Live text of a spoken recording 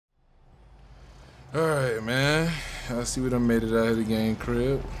Alright, man. I see we done made it out of the game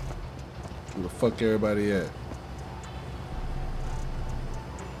crib. Where the fuck everybody at?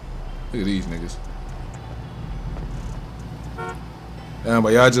 Look at these niggas. Damn,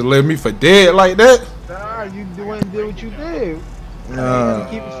 but y'all just left me for dead like that? Nah, you did what you did. Nah.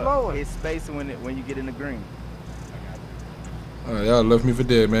 Keep it flowing. It's space when you get in the green. Alright, y'all left me for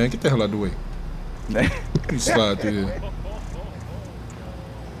dead, man. Get the hell out the way. You slide through here.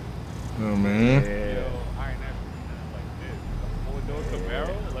 Oh, man. Yeah. I ain't never seen nothing like this. A four-door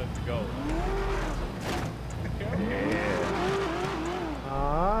Camaro? Let's go.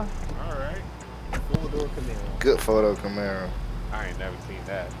 Alright. Four-door Camaro. Good photo, Camaro. I ain't never seen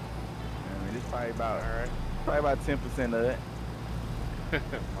that. I mean, it's probably about 10% of it. My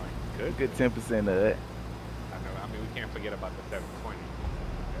goodness. Good 10% of it. I mean, we can't forget about the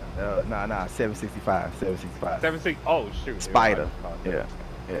 720. Nah, 765. 76. Oh, shoot. Spider. Yeah.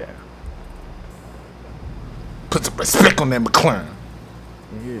 Put some respect on that McLaren.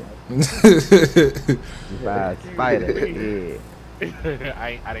 Yeah. Spider. Yeah.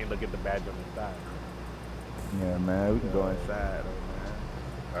 I didn't look at the badge on the side. Yeah, man. We can go inside,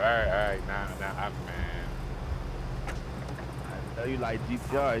 though, man. Alright. Now, I'm man. I know you like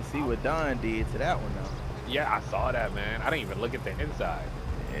GTR. See what Don did to that one, though. Yeah, I saw that, man. I didn't even look at the inside.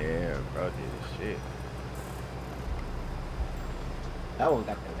 Yeah, bro, did his shit. That one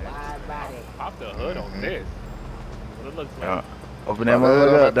got the wide body. Pop the hood on this. What it looks like. Open that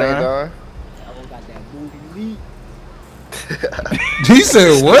motherfucker up, Don. That one got that booty meat. He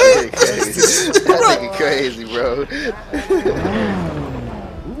said what? That nigga crazy, bro.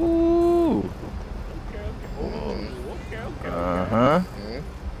 Ooh. Okay. Uh-huh.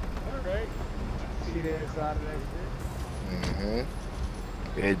 Alright. See the inside of that shit?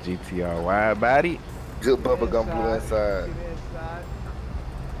 Good GTR wide body. Good bubblegum blue inside. See the inside.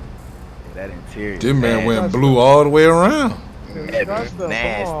 That interior. This man went blue all the way around. That Custom, come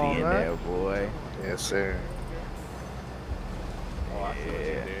nasty on, in man. there, boy. Yes, sir. Oh, I see what you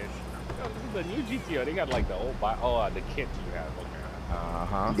did. Yo, this is the new GTO. They got like the old the kit you have. Okay.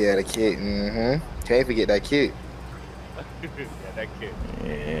 Uh-huh. Yeah, the kit. Can't forget that kit. Yeah, that kit.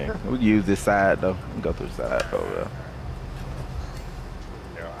 Yeah. We use this side, though. We go through the side over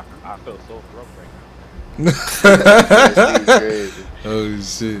Yo, I feel so rough right That's crazy. Oh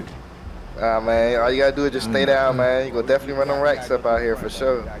shit. Man, all you gotta do is just stay down, man. You gonna definitely run them racks up out here for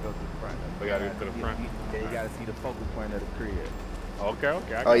sure. You gotta go to the front. We gotta go to the front. Yeah, you gotta see the focal point of the crib. Okay.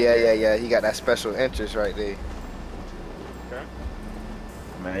 Oh yeah. He got that special interest right there. Okay.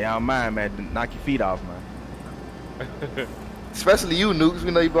 Man, y'all mind, man. Knock your feet off, man. Especially you, Nukes. We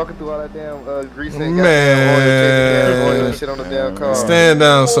know you walking through all that damn grease and Man. oil and shit on the damn car. Stand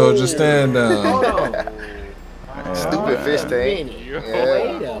down, soldier. Stand down. Hold on. Stupid fish tank.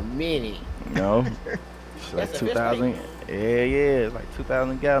 Wait Yeah. a minute. No. It's like That's a fish 2,000. Yeah. It's like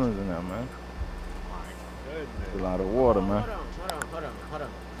 2,000 gallons in there, man. My A goodness. lot of water, man. Hold on.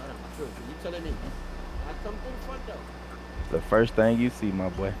 Can you tell him? I come through the front door. The first thing you see, my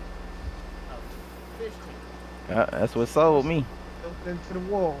boy. A fish tank. Yeah, that's what sold me. Built into the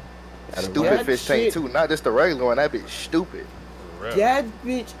wall. Stupid That fish tank shit- too. Not just the regular one. That bitch stupid. For real. That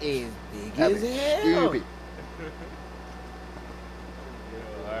bitch is big That as bitch hell. stupid.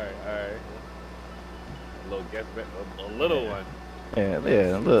 Alright. A little guess, a little one.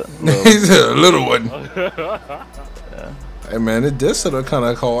 Yeah, look. He's a little one. Yeah. Hey man, this setup kind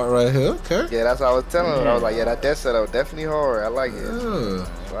of hard right here. Okay. Yeah, that's what I was telling him. I was like, yeah, that setup definitely hard. I like it.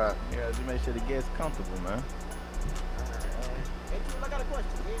 Yeah. Wow. Yeah, just make sure the guests comfortable, man. Hey, Trill, I got a question.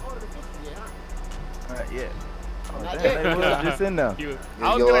 You ain't ordered the fish yet, huh? Yeah. Oh, Not damn, yet. they was just in there. I was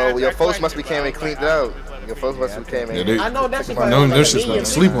Your, gonna ask your that folks must question, be came and but I cleaned it was like, out. I'll just let it Your be. folks must be came Yeah, and. they- I know that shit. No, No, like them a shit's gonna medium.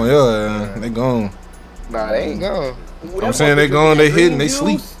 sleep on your They gone. Nah, they ain't gone. I'm saying they gone, they hitting, they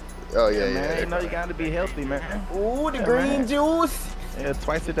sleep. Oh yeah, Man, you yeah. know you gotta be healthy, man. Ooh, the Yeah, green man. juice. Yeah,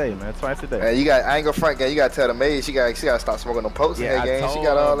 twice a day, man. Twice a day. Man, I ain't gonna front gang. You gotta tell the maid she gotta stop smoking them posts in Yeah, her I gang. She told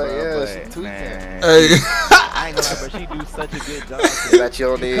got all her, that. bro, Yeah, but, she tweaking. man, Hey. I ain't gonna lie, but she do such a good job. That you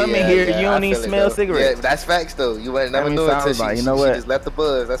don't need. Come in yeah, here, yeah, you don't I even feel it, smell though. cigarettes. Yeah, that's facts though. You ain't never I mean, knew so I until was like, she, you know she what? just left the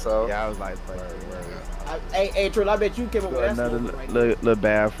buzz. That's all. Yeah, I was like, fuck it. Hey, Trill, I bet you came up with that Another slogan right there. little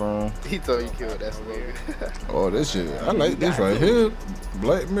bathroom. He told you killed that slogan. Oh, this shit. I like this right here.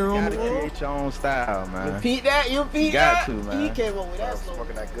 Black mirror on Gotta the wall. create your own style, You man. peep that? You peep Got that? to, man. He came up with that slogan.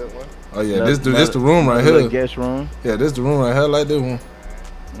 Smoking that good one. Oh yeah, this the room right Another here. guest room. Yeah, this the room right here. I like this one.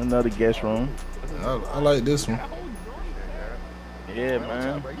 Another guest room. I like this one. Yeah,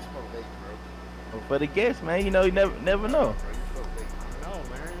 man. Bro, you smoke vape, bro. For the guests, man, you know, you never know. No, man.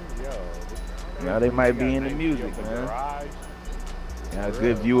 Yo. Now they might be in the music, The man. garage. Got a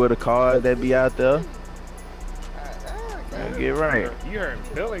good view of the cars that be out there. Get right. You heard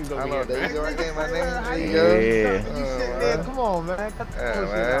feelings over I know, here, there you man. go right there, my name. There you Yeah. go. You sitting there, come on, man. Cut the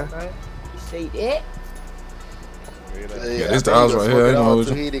bullshit out, man. You say that? Yeah, this the house right here. I ain't gonna hold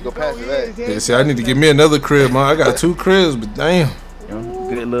you. He didn't go past that. Yeah, see, I need to get me another crib, man. I got 2 cribs, but damn.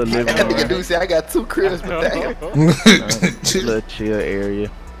 Good little living That nigga room. do say I got 2 cribs, but damn. Little chill area.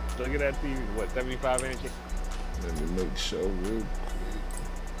 Look at that TV. What, 75 inch? Let me make sure real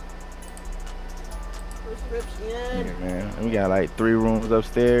Prescription. Yeah, man. And we got like 3 rooms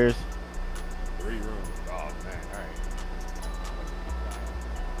upstairs. 3 rooms. Oh, man. All right.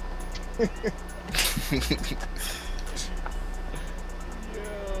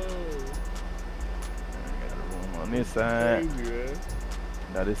 On this side. Crazy, man.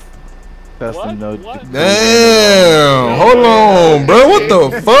 Now this custom no. What? Damn, hold on, bro. What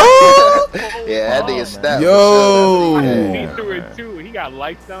the fuck? Yeah, that nigga snapped. Yo. He threw it too. He got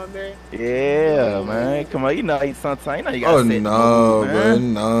lights down there. Yeah, man. Come on, you know sometimes you know you gotta Oh set the no, mood, bro,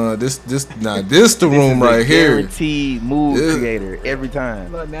 man. nah. This the room This is right a here. Guaranteed mood Yeah. creator every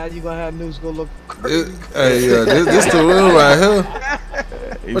time. Look, now you gonna have Nukes go look crazy. Hey, yeah, this the room right here.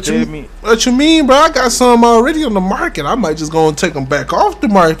 You What feel you me? What you mean, bro? I got some already on the market. I might just go and take them back off the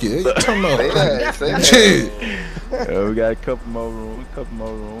market. You talking about? Say that, say that. Shit. We got a couple more rooms. All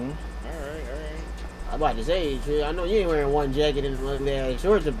right, all right. I'm about to say, shit, I know you ain't wearing one jacket and one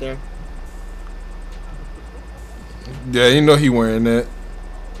shorts up there. Yeah, you know he wearing that.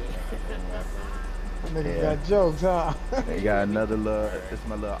 Nigga Yeah. got jokes, huh? They got another little. This is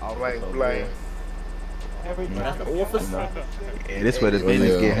my little office. Blank, over blank. there. Every That's time. the office. You know? Yeah, this where the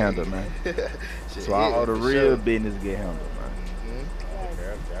business yeah. get handled, man. Shit, So all yeah, the for real sure. business get handled, man.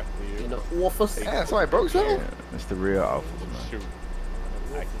 In the office. Damn, somebody broke something? Yeah, it's the real office, man. Shoot.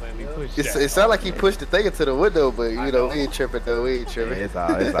 Accidentally pushed It that. sounded like he pushed the thing into the window, but you know, we ain't tripping though. We ain't Yeah, tripping. it's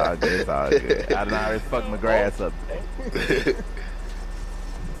all good. It's all good. I done already fucked my grass up today.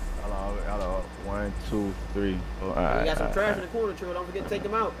 Hold on. 1, 2, 3, 4. All You right. got some trash in the corner, Trill. Don't forget to take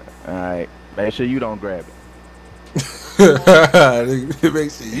them out. All right. Make sure you don't grab it.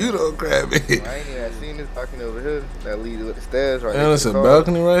 Make sure you don't grab it. I ain't even seen this balcony over here that leads with the stairs right Man, here. it's a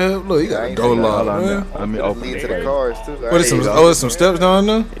balcony right here. Look, you got a door lock, Hold on man. now. Let me open Lead it. to the cars too. What is some? Oh, it's some steps down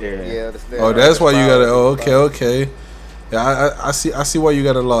there. Yeah, the stairs. Oh, that's why you got it. Oh, okay. Yeah, I see why you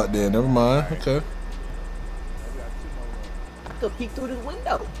got a lock there. Never mind. Okay. I could peek through this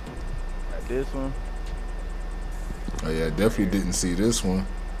window. Like this one. Oh yeah, definitely didn't see this one.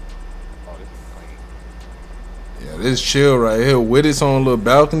 Oh, this is clean. Yeah, this chill right here with its own little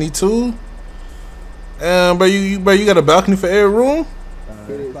balcony too. Bro, you got a balcony for every room?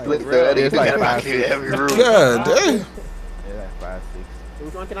 It's like 5 feet every room. God damn. Yeah, like 5, 6.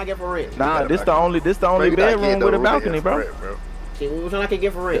 Which one can I get for rent? Nah, this the only bedroom with a balcony, bro. Shit, which one I can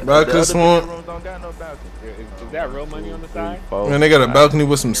get for rent? Bro, The cause other one, bedrooms don't got no balcony. Is that real money on the side? man, they got a balcony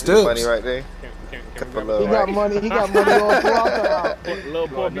with some steps. Money right there. Can Couple we of He got money. He got money all throughout the house. little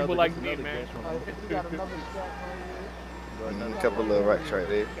poor people like me, man. He got another stack right here. A couple of racks right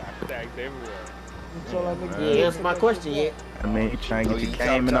there. Got stacks everywhere. You told that nigga. You ain't answered my question yet. I mean, you trying to Oh, get you your trying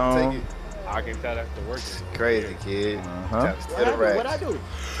gaming to on. take it? I can tell that's the work. Crazy kid. Uh-huh. Trying to steal the What I racks. do?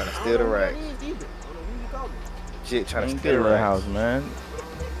 Trying to steal the racks. Jit trying to Ain't steal good the little house, racks. man.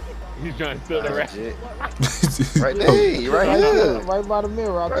 He's trying to steal the rest. Jit. Right there, right here. Right by the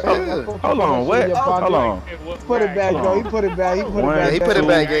mirror. Right here. Hold on, what? Hold on. Put it back, though. He put it back. He put it One, Yeah, back. he put it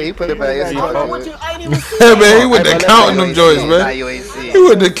back, yeah, he put it back. Yes, he Oh, I put want it you. back. I ain't even see Yeah, it. man, he went to Now counting you them ain't joints, see it. Now man. you ain't see He it.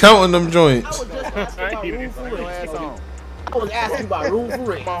 went to counting them I joints. was just asking about room for rent. on. I was asking about room for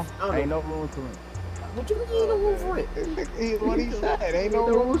rent. I don't Ain't know. no room to rent. What you mean ain't no room for rent? What he said. Ain't no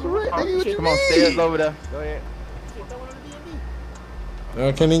room for rent. Nigga, what you Come on, stairs mean? over there. Go ahead. Shit, throw it on the D&D.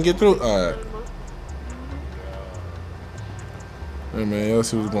 Can't even get through. All right. Hey man, y'all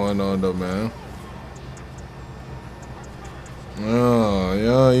see what's going on though, man. Oh,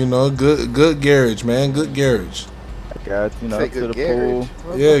 yeah, you know, good garage, man. Good garage. I got, you know, Say to the good garage.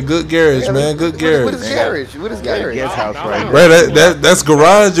 pool. Yeah, good garage, man. Good What garage. is garage? What is Got a garage? guest house right Bro, that's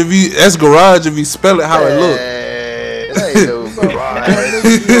garage if you spell it how it look. That ain't no garage.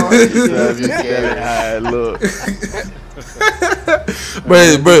 Look. Bro,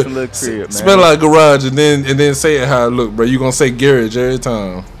 Little crib, man. spell out garage and then say it how it look, bro. You gonna say garage every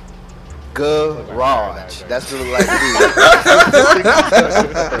time. Garage. That's what it like to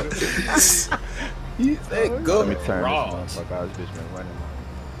Let me turn Raw. this motherfucker out. This bitch been running.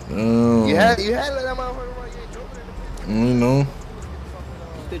 be. You had that motherfucker right here. You know,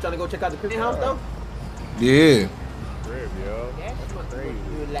 You still trying to go check out the crib house though? yeah. Crib, yo. That's what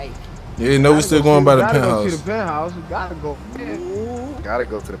you like. Yeah, no, we still going by the Gotta go penthouse. to the penthouse. We gotta go. Gotta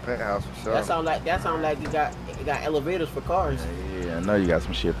go to the penthouse for sure. That sound like you got elevators for cars. Yeah, I know you got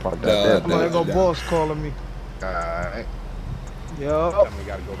some shit parked Nah, out there. Come on, there go boss calling me. Alright. Yo. Then we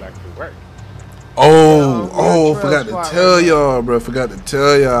gotta go back to work. Oh, forgot to tell y'all, bro. Forgot to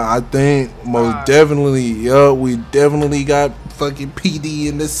tell y'all. I think most definitely, we definitely got fucking PD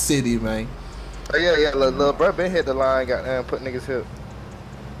in the city, man. Oh yeah, little bro been hit the line, got put niggas hip.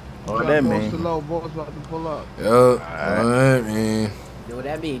 What that mean? Boss about to pull up. Alright, man. You know what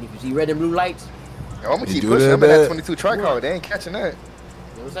that mean? If you see red and blue lights, Yo, I'm gonna You keep do pushing. that I'm in that bad? 22 tri-car. They ain't catching that.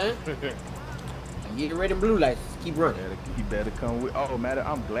 you know what I'm saying? You get red and blue lights, keep running. He better come with. Oh, man,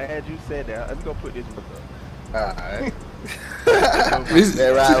 I'm glad you said that. Let me go put this with Alright.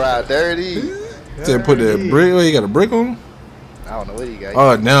 That ride dirty. Said put that brick. Oh, you got a brick on? I don't know what you got.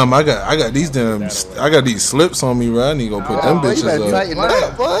 Oh damn! I got these damn. I got these slips on me, right? I need to go put them You bitches better up. tighten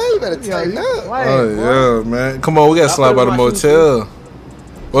up, boy. You better tighten up. Oh yeah, man. Come on, we gotta slide by the motel.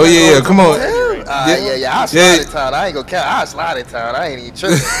 Oh yeah, come on. Yeah. I slide in town. I ain't gonna count. I slide in town. I ain't even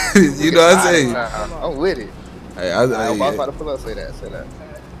tripping. You know what I say? I'm with it. Hey, I'm about to pull up. Say that.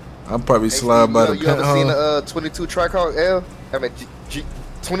 I'll probably slide by the You ever seen penthouse. the 22 tri-car L? I mean,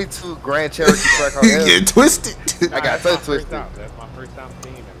 22 Grand Cherokee tri-car L. Get twisted. I got so twisted. That's my first time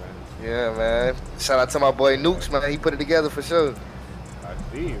seeing it, man. Yeah, man. Shout out to my boy Nukes, man. He put it together for sure. I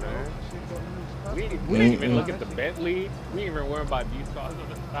see, man. We didn't even look at the Bentley. We didn't even worry about these cars on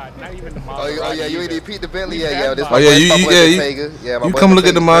the side. Not even the Maserati. Oh yeah, you ain't even peep the Bentley. We Yeah. This passed my by. Oh, yeah, boy- you- my boy yeah, you- Bottega. Yeah, my You boy come look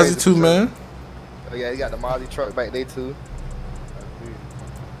at the Bottega Mazda crazy too, for sure. man. Oh yeah, he got the Mazda truck back there too.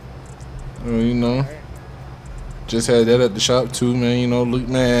 You know. Just had that at the shop too, man. You know, look,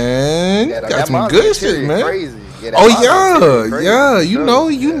 man, Yeah, got that some Mazda good shit, interior man. Crazy. Yeah, that Oh Mazda interior crazy yeah, for you sure. know,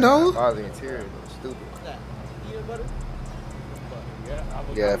 Yeah, Mazda interior was stupid. Peanut butter?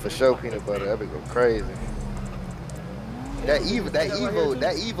 Yeah, for sure, peanut butter. That would go crazy. That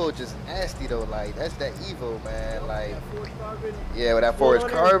Evo just nasty though. Like that's that Evo, man. Like yeah, with that forged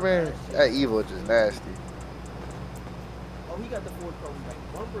carbon, that Evo just nasty. Oh, he got the Ford carbon back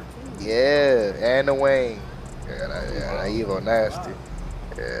bumper too. Yeah, and the wing. Yeah, that Evo nasty.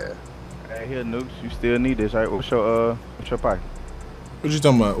 Yeah. Hey, here, Nukes. You still need this, right? What's your pocket? What you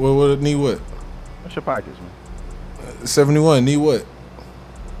talking about? What need what? What's your pockets, man? 71 need what?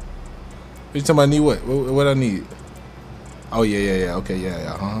 What you talking about? Need what? What I need? Oh yeah. Okay,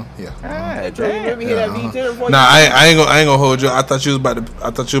 yeah. Ah, Trill, you remember hear that V10 before? Nah, I ain't gonna hold you. I thought you was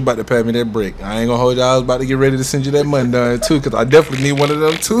about to pay me that brick. I ain't gonna hold you. I was about to get ready to send you that money done too, cause I definitely need one of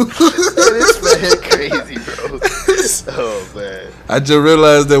them too. This man crazy, bro. Oh man. I just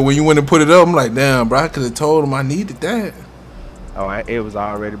realized that when you went and put it up, I'm like, damn, bro, I could have told him I needed that. Oh, it was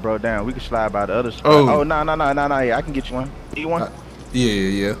already broke down. We can slide by the other spot. Oh. Oh, no. Yeah, I can get you one. Need one?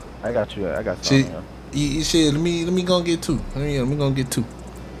 Yeah. I got you. I got Shit, some. shit. Let me go get two. Let me go get two.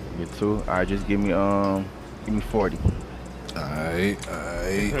 Get two. All right, just give me 40. Alright.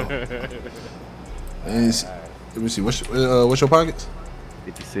 Let me see. What's your pockets?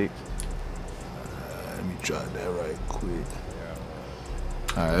 56. Let me try that right quick.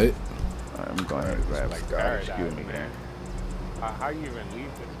 Alright. All right, I'm going ahead and grab Like like paradise, excuse me, man. man. How you even leave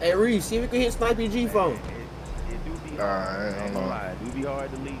this? Hey, Reese, see if we can hit Snipey G phone. It do be Alright, I ain't gonna lie. It do be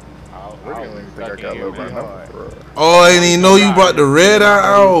hard to leave. I don't even think I got low right now. Oh, I didn't even know you brought the red eye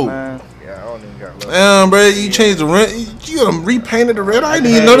out. Man. Yeah, I don't even got low. Damn, bro, you changed the rent. You done repainted the red eye. I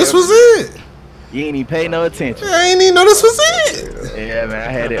didn't even know this was it. You ain't even pay no attention. I ain't even know this was it. Yeah, man.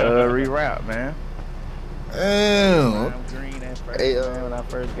 I had it reroute, man. Damn. I'm green at first, Hey, man, when I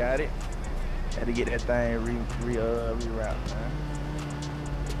first got it. Had to get that thing reroute, man.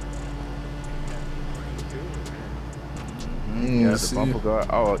 Yeah, the bumper guard.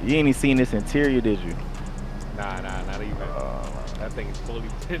 Oh, you ain't even seen this interior, did you? Nah, not even. That thing is fully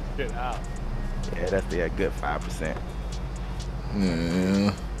tinted out. Yeah, that's the good 5%.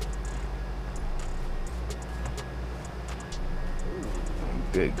 Yeah.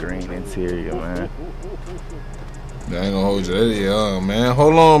 Good green interior, man. I ain't gonna hold you. That is, man.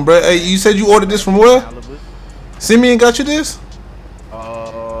 Hold on, bro. Hey, you said you ordered this from where? Simeon got you this?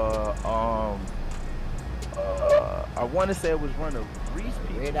 I want to say it was one of Reese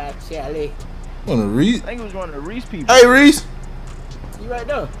people. Red Eye Charlie. Wanna read? I think it was one of the Reese people. Hey, Reese. You right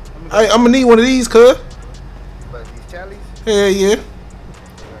there. Hey, I'm gonna need one of these, cuz. But these Charlies, Hell yeah. matter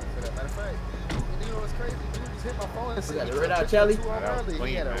of fact, you know what's crazy? You just hit my phone and We got said the Red Eye Charlie.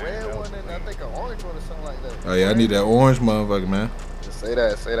 he had a red one and I think an orange one or something like that. Oh yeah, I need that orange motherfucker, man. Just say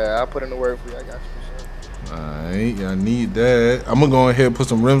that. I'll put in the word for you. I got you for sure. Alright, I need that. I'm gonna go ahead and put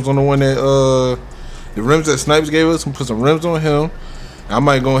some rims on the one that the rims that Snipes gave us. I'm put some rims on him. I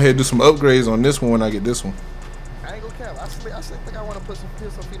might go ahead and do some upgrades on this one when I get this one. I ain't gonna cap. I still think I want to put some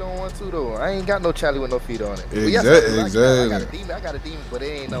feet on one too though. I ain't got no Charlie with no feet on it. Exactly. I got a demon, but it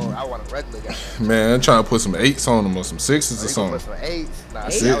ain't no. I want a regular guy. Man, I'm trying to put some 8s on them or some 6s or something. Put some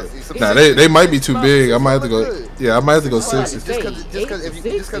 8s. Nah, they might be too big. I might have to go. Yeah, I might have to go 6s. Just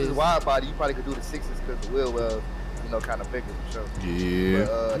because it's wide body, you probably could do the 6s because the wheel well, you know, kind of bigger for sure. Yeah.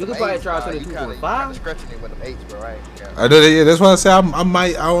 But, you could probably try to do 5. Stretching it with them 8s, bro. Right? I do. Yeah, that's why I say I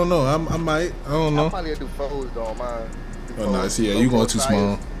might. I don't know. I might. I don't know. I'll probably do 4s though on mine. Oh no, see, yeah, you going too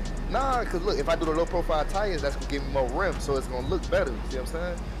small. Nah, cause look, if I do the low profile tires, that's gonna give me more rim, so it's gonna look better. You see what I'm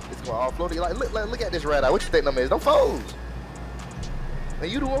saying? It's gonna offload it. Like, look at this red eye. What you think them is? Them foes. And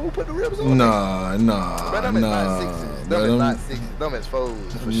you the one who put the rims on? Nah. Bro, them is not 6s. Them is not 6s. Them is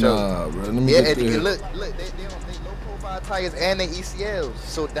foes for sure. Nah, bro. Let me and look, they low profile tires and they ECLs,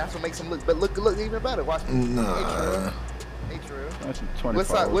 so that's what makes them look. But look even better. Watch me. Nah. Hey, Trill. That's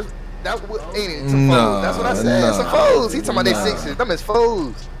 24. Ain't it some foes? That's what I said. Some foes. He talking about they 6s. Them is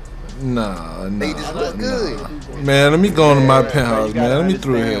foes. Nah. They just look good. Man, let me go into my penthouse, man. Let me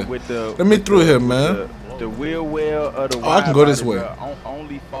through here. Let me through here, man. The wheel well of the oh, I can go this way.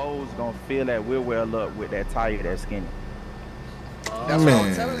 Only foes gonna fill that wheel well up with that tire that's skinny. That's what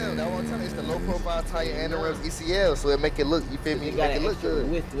I'm telling them. That's what I'm telling them. It's the low profile tire and the rims ECL, so it make it look. You feel me? You got make it look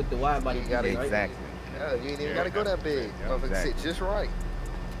good. With the wide body. Exactly. Yeah, you ain't even gotta go that big. Motherfucker sit just right.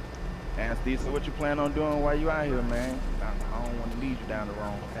 And Steve, so what you plan on doing while you out here, man? I don't want to lead you down the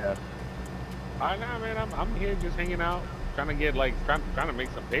wrong path. Nah, man, I'm here just hanging out, trying to get like trying to make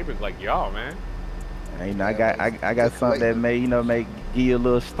some papers like y'all, man. And, you know, I got something that may give you a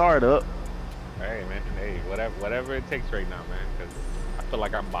little startup. Hey, man, hey, whatever it takes right now, man, because I feel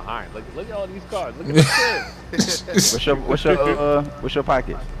like I'm behind. Look at all these cars. Look at this. What's your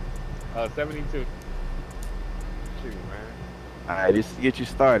pocket? 72. Alright, just to get you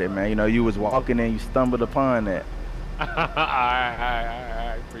started, man. You know, you was walking and you stumbled upon that.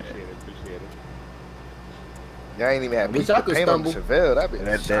 I appreciate it. Y'all ain't even had people paint on the Chevelle. That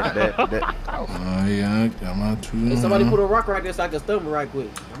yeah, I got my two. Hey, somebody put a rock right there so I can stumble right quick.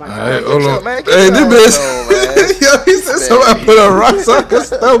 Alright, hold on. Hey, this bitch. Yo, he said somebody put a rock so I can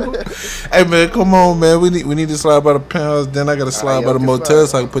stumble. Hey, man, come on, man. We need to slide by the penthouse. Then I got to slide by the motel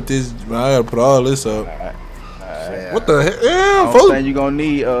so I can put this. I got to put all this up. What the heck? Yeah, folks. Thing you gonna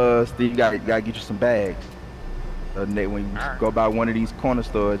need, Steve, you gotta get you some bags. When you go by one of these corner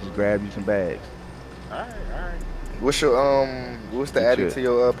stores, just grab you some bags. All right. What's your what's the adding to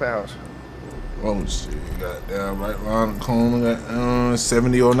your penthouse? Oh shit, goddamn right around the corner, got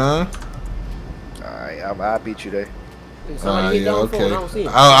 7009. Alright, I'll beat you there. Yeah, okay.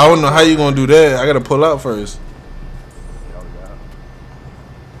 I don't know how you gonna do that. I gotta pull out first.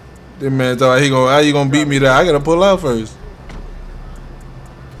 This man thought how you gonna beat me there? I gotta pull out first.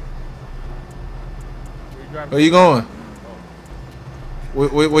 Where you going?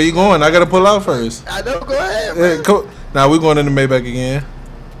 Where you going? I gotta pull out first. I know. Go ahead, man. Yeah, cool. Now we're going in the Maybach again.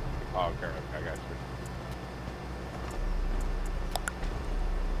 Oh, okay, I got you.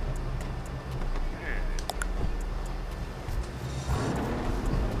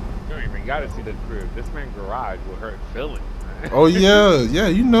 You don't even gotta see the crib. This man's garage will hurt feelings. Oh yeah,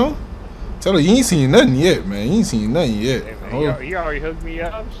 you know. Tell her you ain't seen nothing yet, man. You ain't seen nothing yet. Hey, man, he already hooked me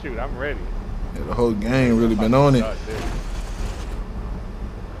up. Shoot, I'm ready. Yeah, the whole gang really been on it.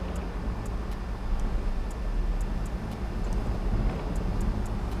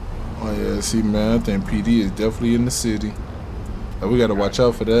 Oh yeah, see, man, I think PD is definitely in the city. Like, we gotta watch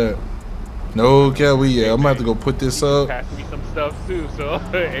out for that. No, Kelly, yeah, I'm about to go put this up. Pass me some stuff too, so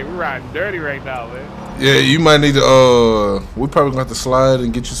hey, we're riding dirty right now, man. Yeah, you might need to. We probably gonna have to slide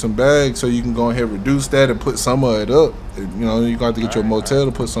and get you some bags so you can go ahead and reduce that and put some of it up. You know, you gonna have to get your motel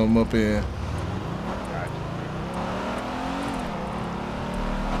to put something up in.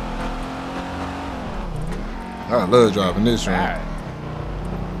 I love driving this one.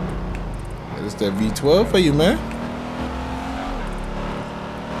 It's that V12 for you, man.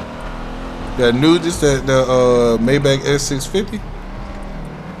 That new, just the Maybach S650.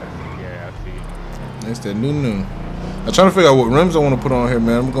 Yeah, I see. That's that new. I'm trying to figure out what rims I want to put on here,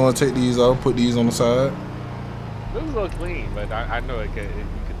 man. I'm gonna take these off, put these on the side. This is a little clean, but I know you could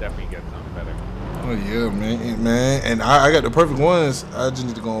definitely get something better. Oh yeah, man, and I got the perfect ones. I just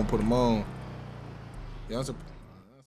need to go and put them on. Yeah,